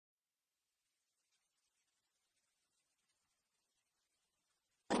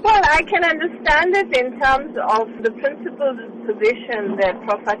Well, I can understand it in terms of the principled position that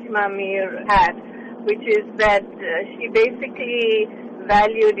Prof. Fatima Meer had, which is that she basically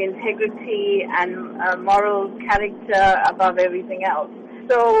valued integrity and moral character above everything else.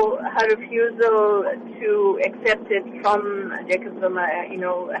 So her refusal to accept it from Jacob Zuma,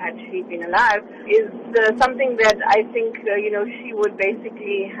 had she been alive, is something that I think, she would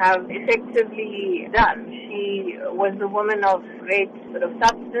basically have effectively done. She was a woman of great sort of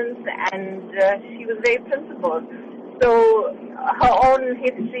substance, and she was very principled. So her own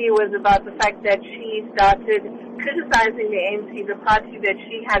history was about the fact that she started criticizing the ANC, the party that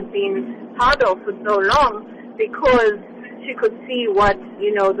she had been part of for so long, because she could see what,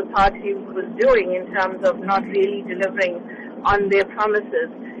 the party was doing in terms of not really delivering on their promises.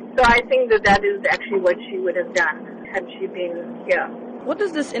 So I think that is actually what she would have done had she been here. What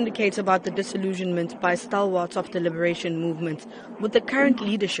does this indicate about the disillusionment by stalwarts of the liberation movement with the current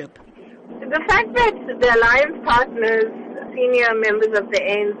leadership? The fact that the alliance partners, senior members of the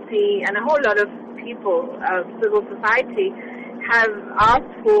ANC, and a whole lot of people of civil society have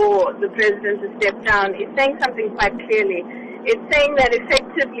asked for the president to step down is saying something quite clearly. It's saying that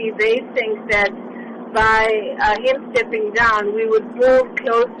effectively they think that by him stepping down, we would move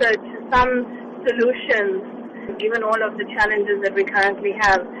closer to some solutions, given all of the challenges that we currently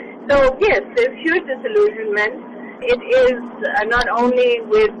have. So yes, there's huge disillusionment. It is not only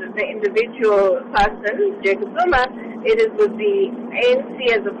with the individual person, Jacob Zuma, it is with the ANC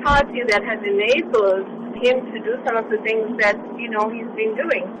as a party that has enabled him to do some of the things that, he's been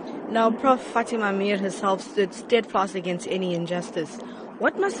doing. Now, Prof. Fatima Meer herself stood steadfast against any injustice.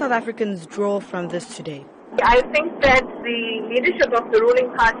 What must South Africans draw from this today? I think that the leadership of the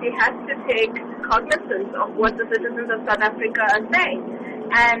ruling party has to take cognizance of what the citizens of South Africa are saying.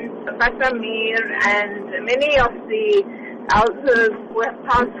 And Fatima Meer and many of the elders who have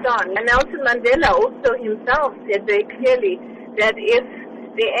passed on. And Nelson Mandela also himself said very clearly that if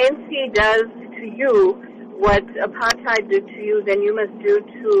the ANC does to you what apartheid did to you, then you must do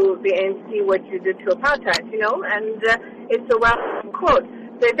to the ANC what you did to apartheid, and it's a well-known quote.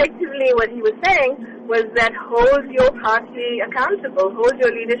 So effectively what he was saying was that hold your party accountable, hold your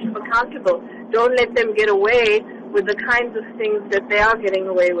leadership accountable. Don't let them get away with the kinds of things that they are getting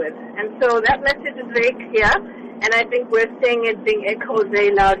away with. And so that message is very clear, and I think we're seeing it being echoed very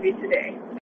loudly today.